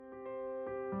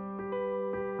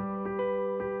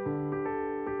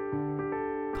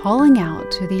Calling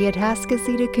out to the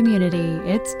Atascocita community,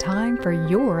 it's time for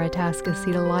your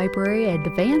Atascocita Library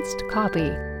Advanced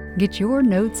Copy. Get your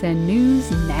notes and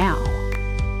news now.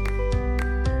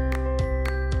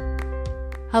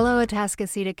 Hello,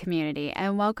 Atascocita community,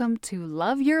 and welcome to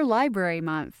Love Your Library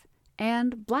Month,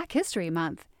 and Black History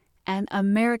Month, and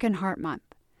American Heart Month.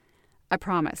 I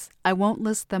promise, I won't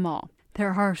list them all.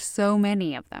 There are so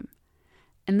many of them.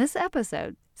 In this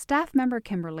episode, staff member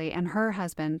Kimberly and her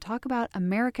husband talk about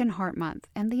American Heart Month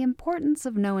and the importance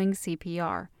of knowing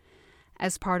CPR.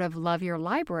 As part of Love Your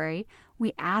Library,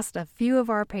 we asked a few of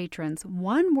our patrons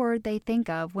one word they think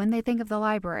of when they think of the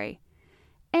library.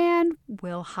 And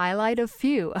we'll highlight a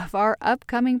few of our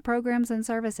upcoming programs and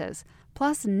services,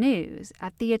 plus news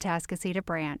at the Atascocita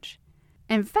branch.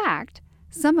 In fact,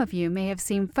 some of you may have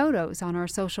seen photos on our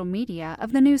social media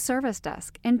of the new service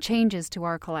desk and changes to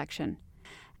our collection.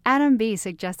 Adam B.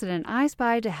 suggested an I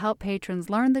Spy to help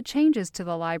patrons learn the changes to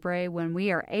the library when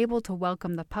we are able to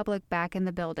welcome the public back in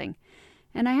the building.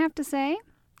 And I have to say,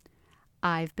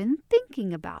 I've been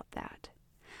thinking about that.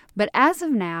 But as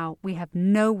of now, we have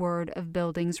no word of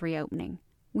buildings reopening.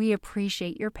 We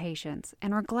appreciate your patience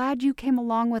and are glad you came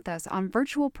along with us on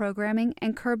virtual programming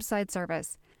and curbside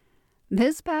service.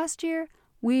 This past year,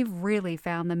 we've really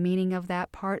found the meaning of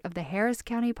that part of the Harris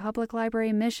County Public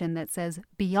Library mission that says,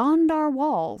 "Beyond our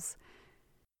walls."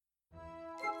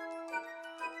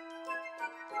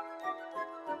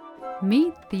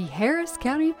 Meet the Harris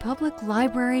County Public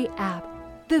Library app.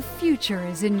 The future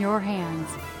is in your hands,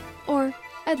 or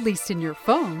at least in your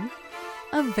phone.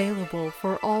 Available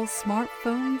for all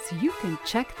smartphones, you can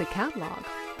check the catalog,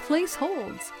 place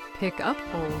holds, pick up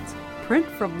holds, print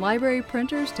from library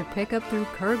printers to pick up through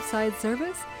curbside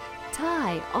service,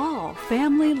 tie all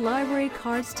family library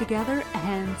cards together,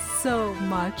 and so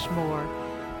much more.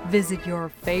 Visit your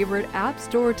favorite app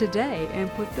store today and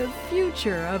put the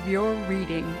future of your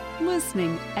reading,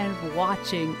 listening, and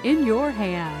watching in your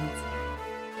hands.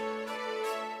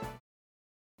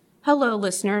 Hello,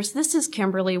 listeners. This is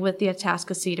Kimberly with the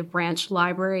Atascocita Branch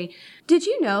Library. Did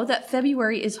you know that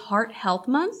February is Heart Health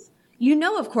Month? You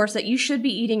know, of course, that you should be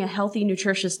eating a healthy,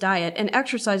 nutritious diet and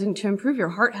exercising to improve your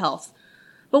heart health.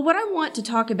 But what I want to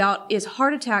talk about is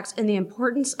heart attacks and the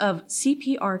importance of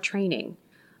CPR training.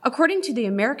 According to the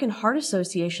American Heart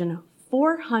Association,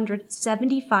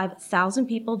 475,000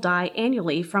 people die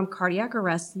annually from cardiac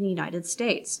arrest in the United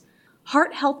States.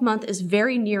 Heart Health Month is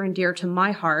very near and dear to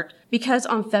my heart because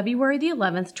on February the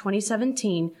 11th,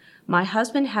 2017, my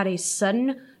husband had a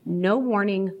sudden, no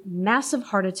warning, massive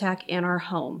heart attack in our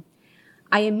home.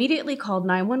 I immediately called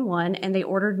 911 and they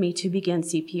ordered me to begin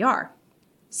CPR.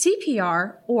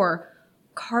 CPR, or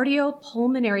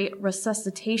cardiopulmonary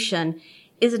resuscitation,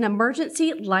 is an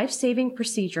emergency life-saving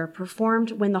procedure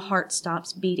performed when the heart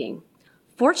stops beating.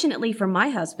 Fortunately for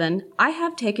my husband, I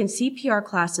have taken CPR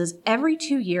classes every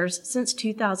 2 years since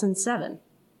 2007.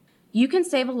 You can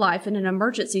save a life in an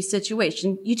emergency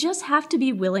situation, you just have to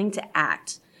be willing to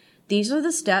act. These are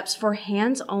the steps for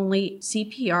hands-only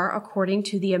CPR according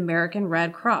to the American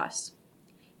Red Cross.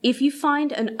 If you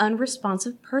find an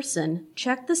unresponsive person,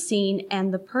 check the scene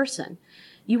and the person.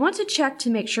 You want to check to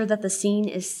make sure that the scene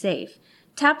is safe.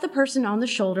 Tap the person on the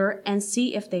shoulder and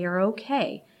see if they are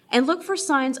okay, and look for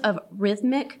signs of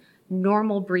rhythmic,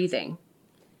 normal breathing.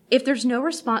 If there's no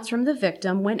response from the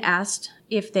victim when asked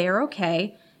if they are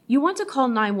okay, you want to call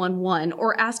 911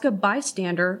 or ask a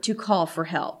bystander to call for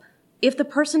help. If the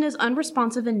person is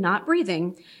unresponsive and not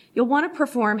breathing, you'll want to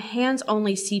perform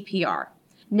hands-only CPR.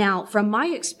 Now, from my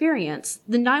experience,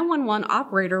 the 911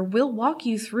 operator will walk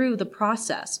you through the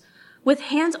process. With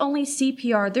hands-only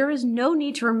CPR, there is no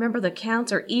need to remember the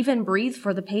counts or even breathe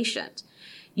for the patient.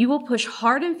 You will push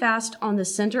hard and fast on the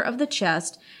center of the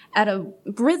chest at a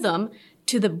rhythm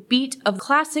to the beat of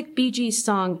classic Bee Gees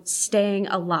song, Staying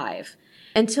Alive,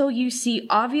 until you see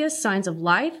obvious signs of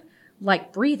life,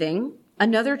 like breathing.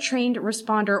 Another trained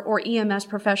responder or EMS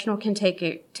professional can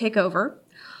take over,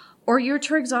 or you're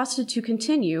too exhausted to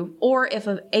continue, or if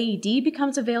an AED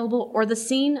becomes available, or the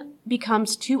scene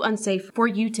becomes too unsafe for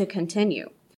you to continue.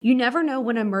 You never know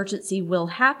when an emergency will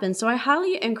happen, so I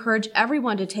highly encourage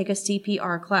everyone to take a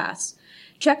CPR class.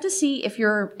 Check to see if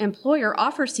your employer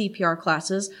offers CPR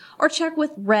classes, or check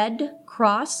with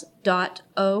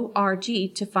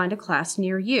redcross.org to find a class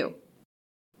near you.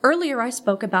 Earlier, I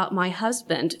spoke about my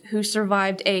husband, who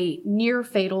survived a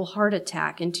near-fatal heart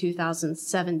attack in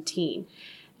 2017.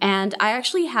 And I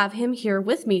actually have him here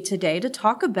with me today to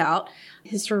talk about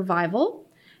his survival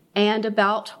and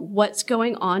about what's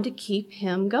going on to keep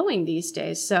him going these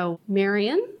days. So,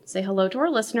 Marion, say hello to our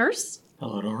listeners.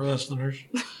 Hello to our listeners.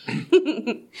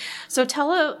 So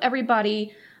tell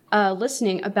everybody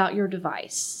listening about your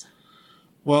device?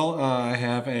 Well, I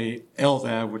have a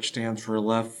LVAD, which stands for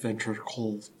left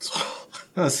ventricle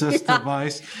assist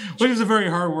device, which is a very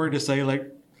hard word to say,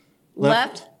 like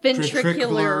Left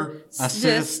ventricular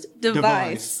assist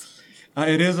device.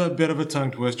 It is a bit of a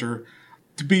tongue twister.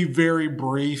 To be very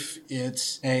brief,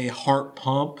 it's a heart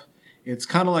pump. It's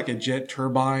kind of like a jet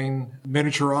turbine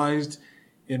miniaturized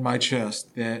in my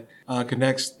chest that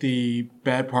connects the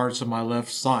bad parts of my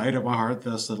left side of my heart,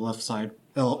 thus the left side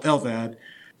LVAD.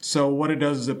 So what it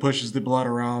does is it pushes the blood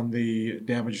around the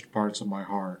damaged parts of my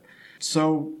heart.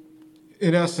 So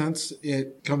in essence,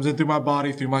 it comes in through my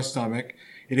body, through my stomach.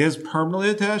 It is permanently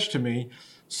attached to me.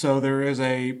 So there is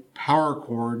a power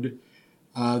cord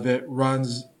that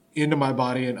runs into my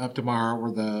body and up to my heart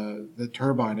where the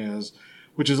turbine is,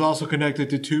 which is also connected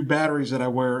to 2 batteries that I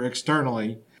wear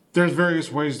externally. There's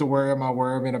various ways to wear them. I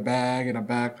wear them in a bag, in a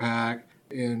backpack,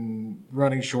 in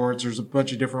running shorts. There's a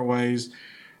bunch of different ways.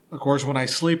 Of course, when I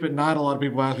sleep at night, a lot of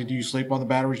people ask me, do you sleep on the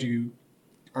batteries?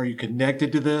 Are you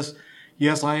connected to this?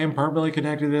 Yes, I am permanently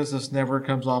connected to this. This never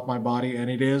comes off my body, and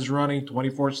it is running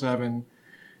 24/7.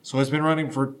 So it's been running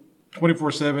for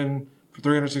 24/7 for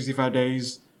 365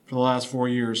 days for the last 4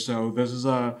 years. So this is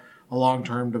a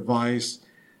long-term device.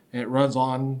 It runs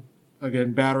on,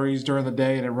 again, batteries during the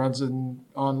day, and it runs on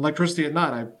electricity at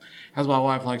night. As my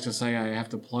wife likes to say, I have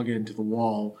to plug it into the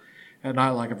wall at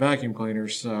night like a vacuum cleaner.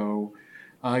 So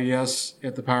yes,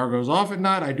 if the power goes off at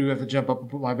night, I do have to jump up and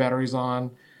put my batteries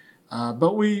on.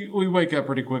 But we wake up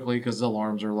pretty quickly because the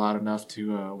alarms are loud enough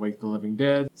to wake the living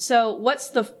dead. So what's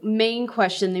the main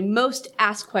question, the most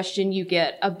asked question you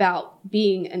get about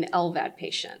being an LVAD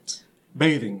patient?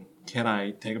 Bathing. Can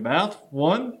I take a bath?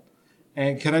 1.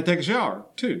 And can I take a shower?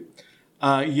 2.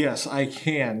 Yes, I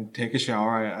can take a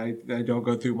shower. I don't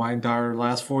go through my entire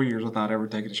last 4 years without ever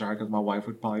taking a shower because my wife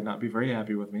would probably not be very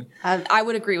happy with me. I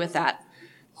would agree with that.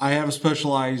 I have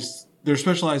there's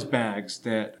specialized bags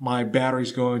that my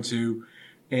batteries go into,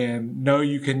 and no,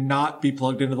 you cannot be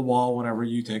plugged into the wall whenever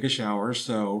you take a shower.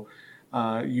 So,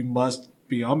 you must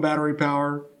be on battery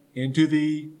power into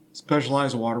the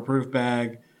specialized waterproof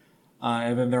bag.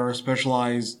 And then there are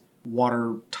specialized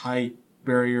watertight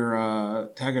barrier,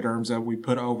 tegaderms that we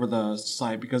put over the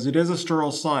site because it is a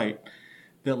sterile site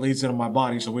that leads into my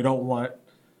body. So we don't want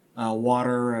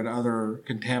water and other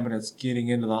contaminants getting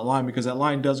into that line because that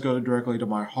line does go directly to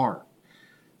my heart.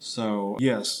 So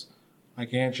yes, I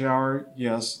can shower.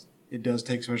 Yes, it does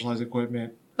take specialized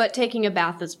equipment. But taking a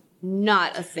bath is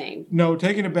not a thing. No,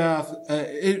 taking a bath,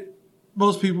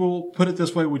 most people put it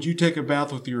this way. Would you take a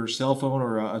bath with your cell phone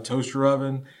or a toaster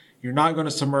oven? You're not going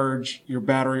to submerge your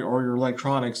battery or your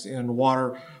electronics in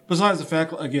water. Besides the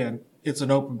fact, again, it's an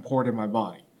open port in my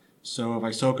body. So if I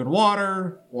soak in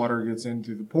water gets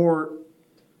into the port,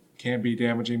 can be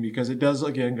damaging because it does,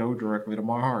 again, go directly to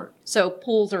my heart. So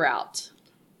pools are out.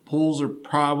 Pools are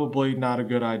probably not a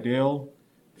good idea.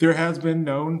 There has been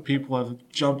known people have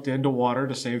jumped into water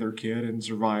to save their kid and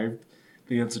survived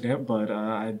the incident, but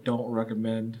I don't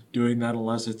recommend doing that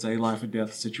unless it's a life and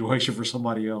death situation for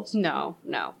somebody else. No.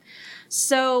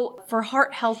 So for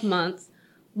Heart Health Month,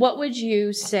 what would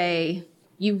you say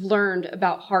you've learned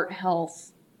about heart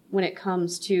health when it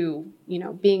comes to,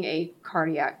 being a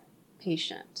cardiac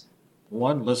patient?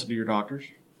 1, listen to your doctors.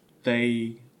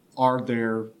 They are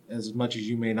there as much as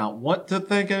you may not want to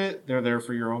think of it. They're there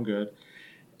for your own good.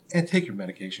 And take your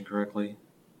medication correctly,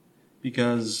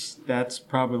 because that's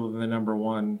probably the number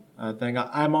one thing.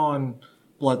 I'm on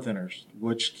blood thinners,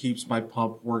 which keeps my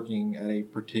pump working at a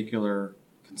particular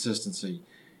consistency.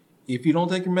 If you don't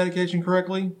take your medication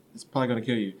correctly, it's probably going to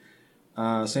kill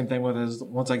you. Same thing with as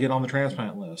once I get on the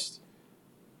transplant list.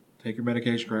 Take your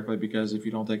medication correctly, because if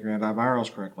you don't take your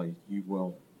antivirals correctly, you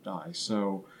will die.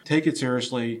 So take it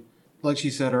seriously. Like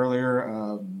she said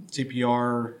earlier,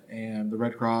 CPR and the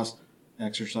Red Cross,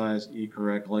 exercise, eat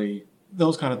correctly.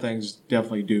 Those kind of things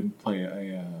definitely do play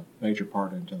a major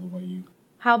part into the way you...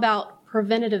 How about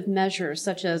preventative measures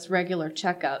such as regular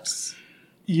checkups?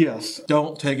 Yes.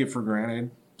 Don't take it for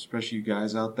granted, especially you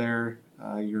guys out there.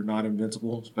 You're not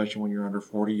invincible, especially when you're under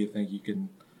 40. You think you can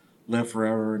live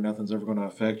forever and nothing's ever going to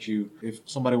affect you. If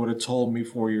somebody would have told me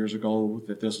 4 years ago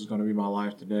that this was going to be my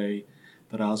life today,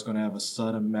 that I was going to have a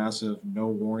sudden, massive, no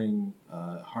warning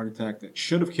heart attack that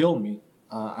should have killed me,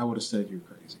 I would have said you're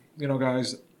crazy.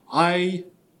 Guys, I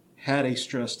had a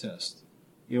stress test.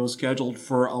 It was scheduled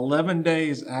for 11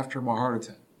 days after my heart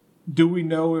attack. Do we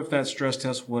know if that stress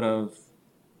test would have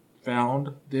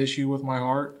found the issue with my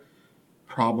heart?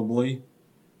 Probably.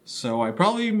 So I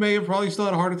may have still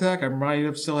had a heart attack. I might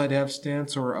have still had to have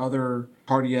stents or other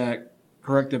cardiac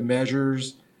corrective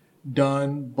measures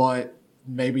done, but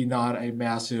maybe not a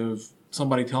massive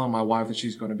somebody telling my wife that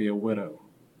she's going to be a widow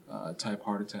type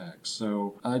heart attack.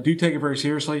 So I do take it very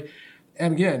seriously.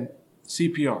 And again,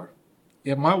 CPR.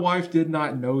 If my wife did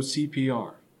not know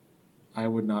CPR, I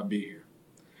would not be here.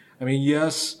 I mean,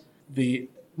 yes, the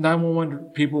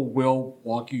 911 people will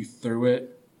walk you through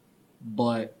it,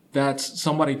 but that's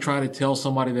somebody trying to tell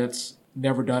somebody that's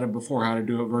never done it before how to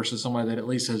do it versus somebody that at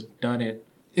least has done it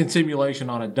in simulation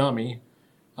on a dummy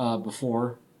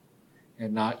before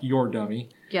and not your dummy.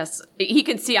 Yes, he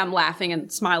can see I'm laughing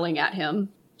and smiling at him.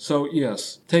 So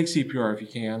yes, take CPR if you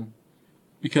can,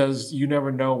 because you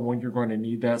never know when you're going to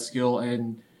need that skill,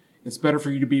 and it's better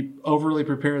for you to be overly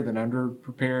prepared than under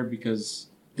prepared, because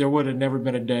there would have never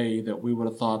been a day that we would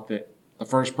have thought that the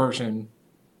first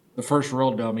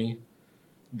real dummy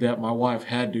that my wife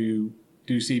had to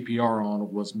do CPR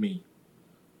on was me.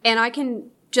 And I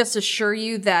can just assure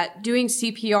you that doing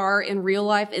CPR in real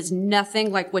life is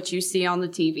nothing like what you see on the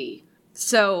TV.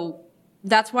 So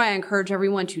that's why I encourage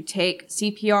everyone to take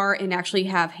CPR and actually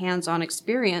have hands-on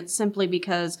experience, simply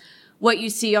because what you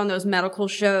see on those medical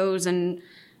shows and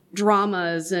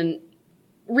dramas and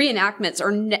reenactments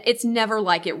it's never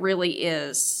like it really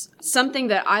is. Something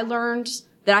that I learned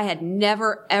that I had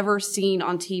never ever seen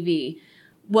on TV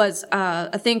was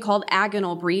a thing called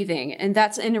agonal breathing, and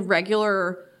that's an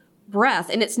irregular breath,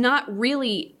 and it's not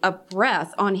really a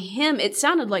breath. On him, it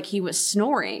sounded like he was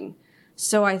snoring.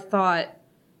 So I thought,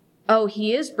 oh,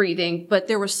 he is breathing, but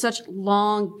there were such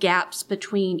long gaps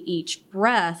between each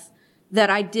breath that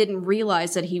I didn't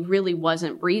realize that he really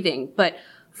wasn't breathing. But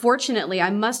fortunately, I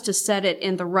must have said it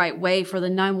in the right way for the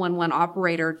 911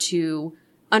 operator to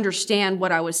understand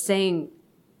what I was saying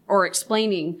or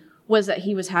explaining was that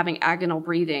he was having agonal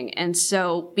breathing. And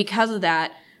so because of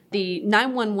that, the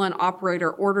 911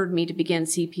 operator ordered me to begin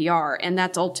CPR, and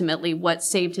that's ultimately what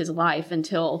saved his life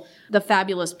until the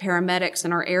fabulous paramedics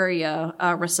in our area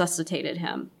resuscitated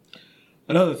him.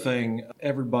 Another thing,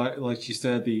 everybody, like you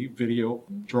said, the video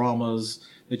dramas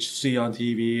that you see on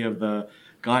TV of the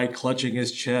guy clutching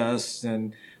his chest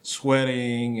and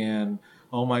sweating and,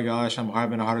 oh my gosh, I'm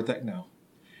having a heart attack. No,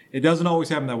 it doesn't always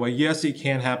happen that way. Yes, it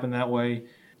can happen that way.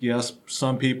 Yes,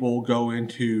 some people go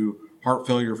into heart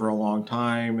failure for a long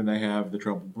time and they have the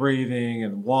trouble breathing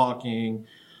and walking,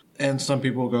 and some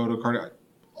people go to cardiac.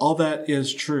 All that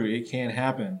is true. It can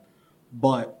happen,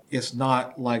 but it's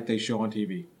not like they show on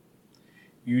TV.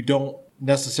 You don't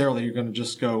necessarily, you're going to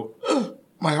just go,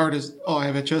 my heart is, I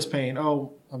have a chest pain.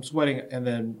 Oh, I'm sweating, and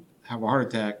then have a heart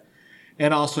attack.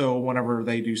 And also, whenever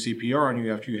they do CPR on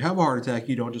you after you have a heart attack,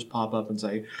 you don't just pop up and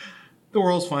say, the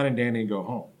world's fine and dandy and go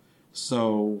home.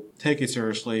 So take it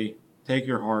seriously. Take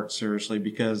your heart seriously,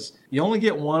 because you only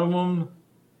get one of them,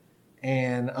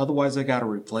 and otherwise they got to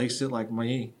replace it like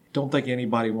me. Don't think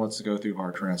anybody wants to go through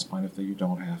heart transplant if you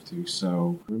don't have to.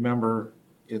 So remember,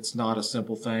 it's not a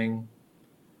simple thing.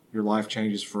 Your life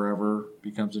changes forever,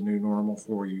 becomes a new normal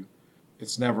for you.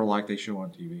 It's never like they show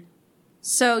on TV.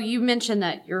 So you mentioned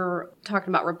that you're talking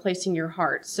about replacing your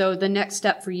heart. So the next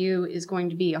step for you is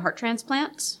going to be a heart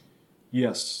transplant?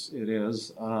 Yes, it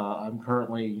is. I'm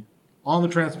currently on the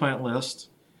transplant list.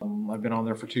 I've been on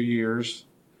there for 2 years.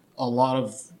 A lot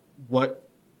of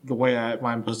the way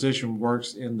my position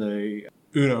works in the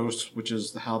UNOS, which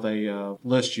is how they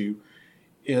list you,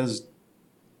 is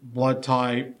blood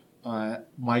type,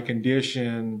 my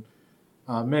condition,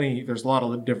 there's a lot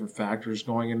of different factors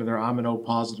going into there. I'm an O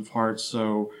positive heart,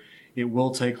 so it will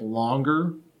take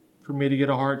longer for me to get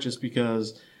a heart, just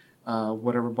because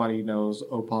what everybody knows,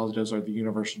 O positives are the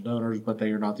universal donors, but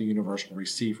they are not the universal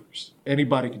receivers.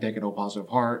 Anybody can take an O positive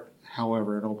heart.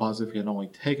 However, an O positive can only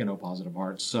take an O positive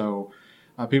heart. So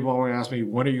people always ask me,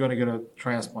 when are you going to get a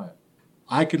transplant?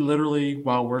 I could literally,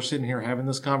 while we're sitting here having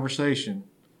this conversation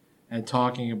and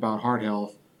talking about heart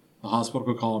health, the hospital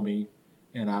could call me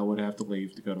and I would have to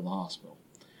leave to go to the hospital.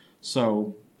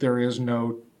 So there is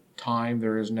no time.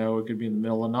 It could be in the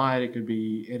middle of the night. It could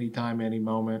be any time, any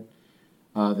moment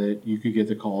that you could get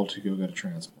the call to go get a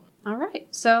transplant. All right.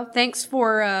 So thanks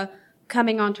for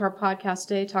coming on to our podcast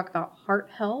today, talk about heart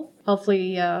health.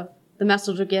 Hopefully the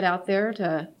message will get out there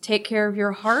to take care of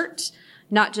your heart,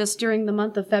 not just during the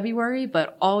month of February,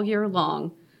 but all year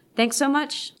long. Thanks so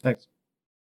much. Thanks.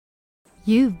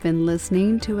 You've been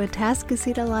listening to a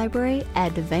Atascocita Library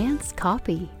Advance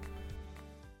Copy.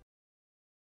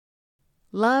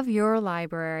 Love your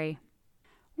library.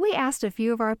 We asked a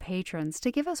few of our patrons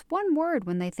to give us one word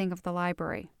when they think of the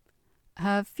library.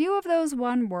 A few of those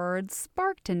one words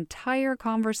sparked entire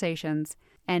conversations,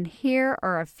 and here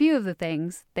are a few of the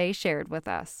things they shared with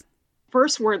us.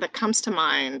 First word that comes to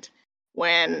mind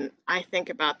when I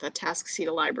think about the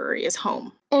Atascocita Library is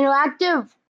home. Interactive.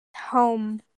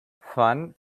 Home.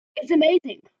 Fun. It's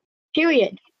amazing.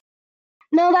 Period.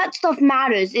 None of that stuff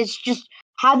matters. It's just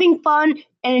having fun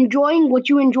and enjoying what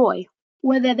you enjoy.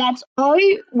 Whether that's art,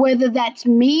 whether that's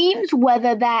memes,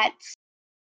 whether that's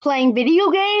playing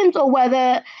video games, or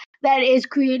whether that is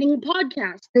creating a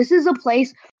podcast. This is a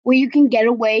place where you can get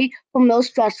away from those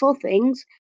stressful things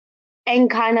and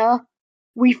kind of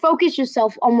refocus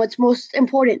yourself on what's most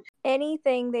important.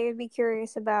 Anything they would be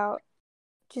curious about,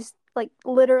 just like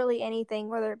literally anything,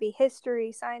 whether it be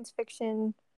history, science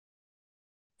fiction,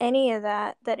 any of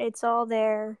that it's all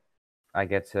there. I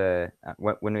get to,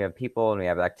 when we have people and we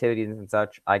have activities and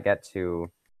such, I get to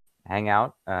hang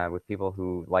out with people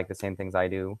who like the same things I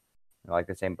do, like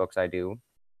the same books I do.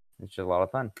 It's just a lot of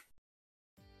fun.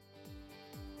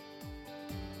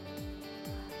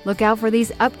 Look out for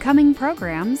these upcoming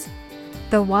programs.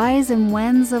 The Whys and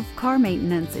Whens of Car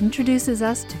Maintenance introduces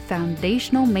us to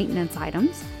foundational maintenance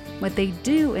items, what they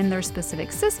do in their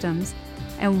specific systems,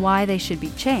 and why they should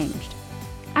be changed.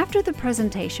 After the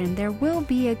presentation, there will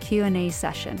be a Q&A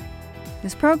session.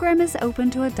 This program is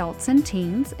open to adults and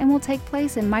teens and will take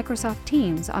place in Microsoft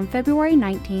Teams on February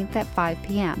 19th at 5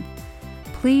 p.m.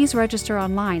 Please register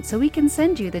online so we can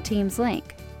send you the Teams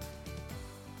link.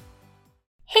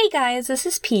 Hey guys, this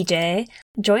is PJ.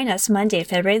 Join us Monday,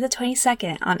 February the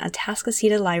 22nd on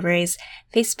Atascocita Library's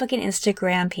Facebook and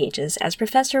Instagram pages as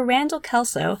Professor Randall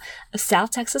Kelso of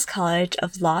South Texas College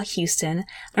of Law Houston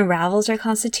unravels our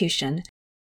Constitution.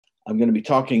 I'm going to be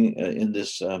talking in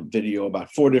this video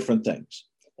about 4 different things.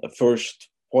 First,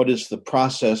 what is the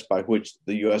process by which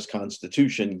the U.S.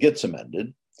 Constitution gets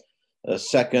amended?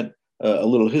 Second, a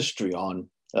little history on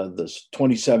the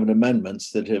 27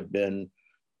 amendments that have been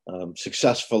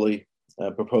successfully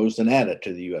proposed and added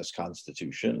to the U.S.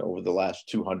 Constitution over the last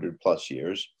 200 plus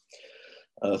years.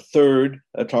 Third,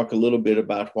 talk a little bit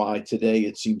about why today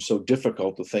it seems so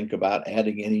difficult to think about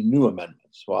adding any new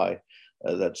amendments, why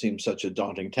that seems such a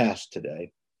daunting task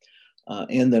today.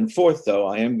 And then fourth, though,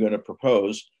 I am going to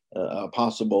propose a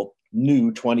possible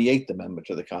new 28th Amendment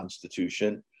to the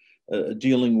Constitution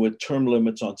dealing with term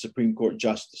limits on Supreme Court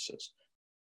justices.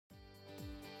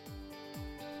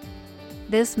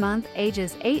 This month,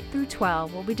 ages 8 through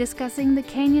 12 will be discussing The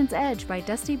Canyon's Edge by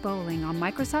Dusty Bowling on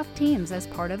Microsoft Teams as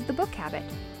part of the Book Habit.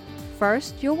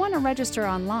 First, you'll want to register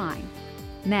online.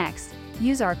 Next,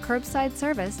 use our curbside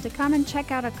service to come and check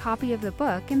out a copy of the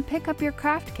book and pick up your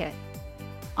craft kit.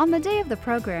 On the day of the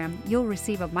program, you'll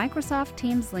receive a Microsoft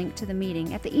Teams link to the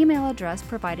meeting at the email address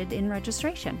provided in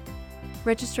registration.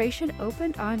 Registration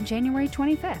opened on January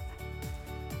 25th.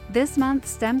 This month,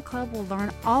 STEM Club will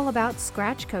learn all about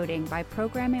Scratch coding by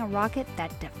programming a rocket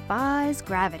that defies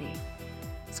gravity.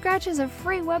 Scratch is a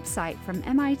free website from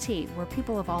MIT where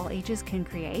people of all ages can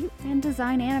create and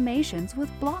design animations with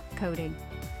block coding.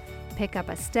 Pick up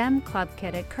a STEM Club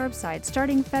kit at Curbside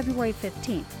starting February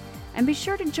 15th, and be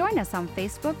sure to join us on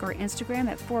Facebook or Instagram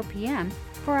at 4 p.m.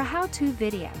 for a how-to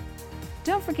video.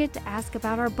 Don't forget to ask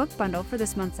about our book bundle for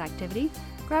this month's activity.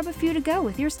 Grab a few to go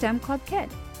with your STEM Club kit.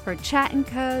 For Chat and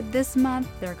Code this month,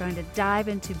 they're going to dive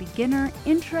into Beginner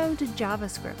Intro to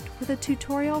JavaScript with a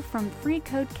tutorial from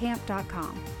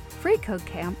freecodecamp.com.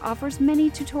 FreeCodeCamp offers many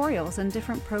tutorials in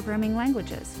different programming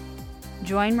languages.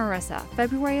 Join Marissa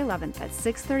February 11th at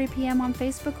 6:30 p.m. on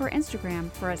Facebook or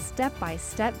Instagram for a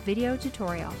step-by-step video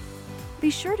tutorial. Be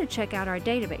sure to check out our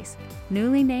database,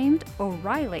 newly named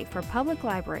O'Reilly for Public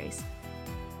Libraries.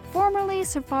 Formerly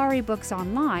Safari Books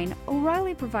Online,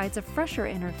 O'Reilly provides a fresher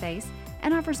interface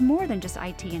and offers more than just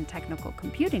IT and technical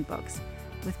computing books,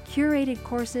 with curated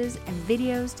courses and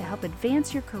videos to help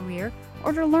advance your career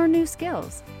or to learn new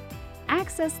skills.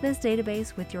 Access this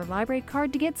database with your library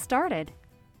card to get started.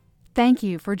 Thank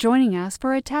you for joining us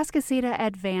for Atascocita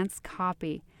Advanced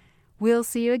Copy. We'll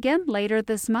see you again later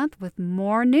this month with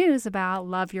more news about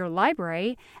Love Your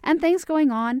Library and things going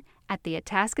on at the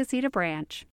Atascocita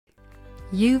branch.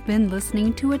 You've been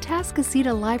listening to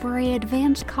Atascocita Library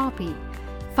Advanced Copy.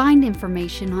 Find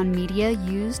information on media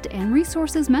used and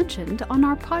resources mentioned on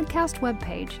our podcast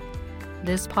webpage.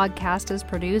 This podcast is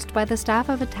produced by the staff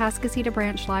of Atascocita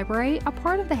Branch Library, a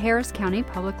part of the Harris County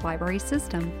Public Library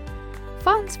System.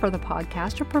 Funds for the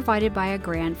podcast are provided by a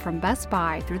grant from Best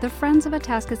Buy through the Friends of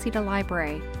Atascocita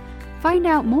Library. Find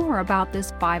out more about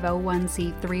this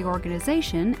 501c3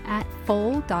 organization at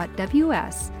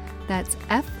foal.ws. That's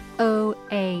FOAL.WS.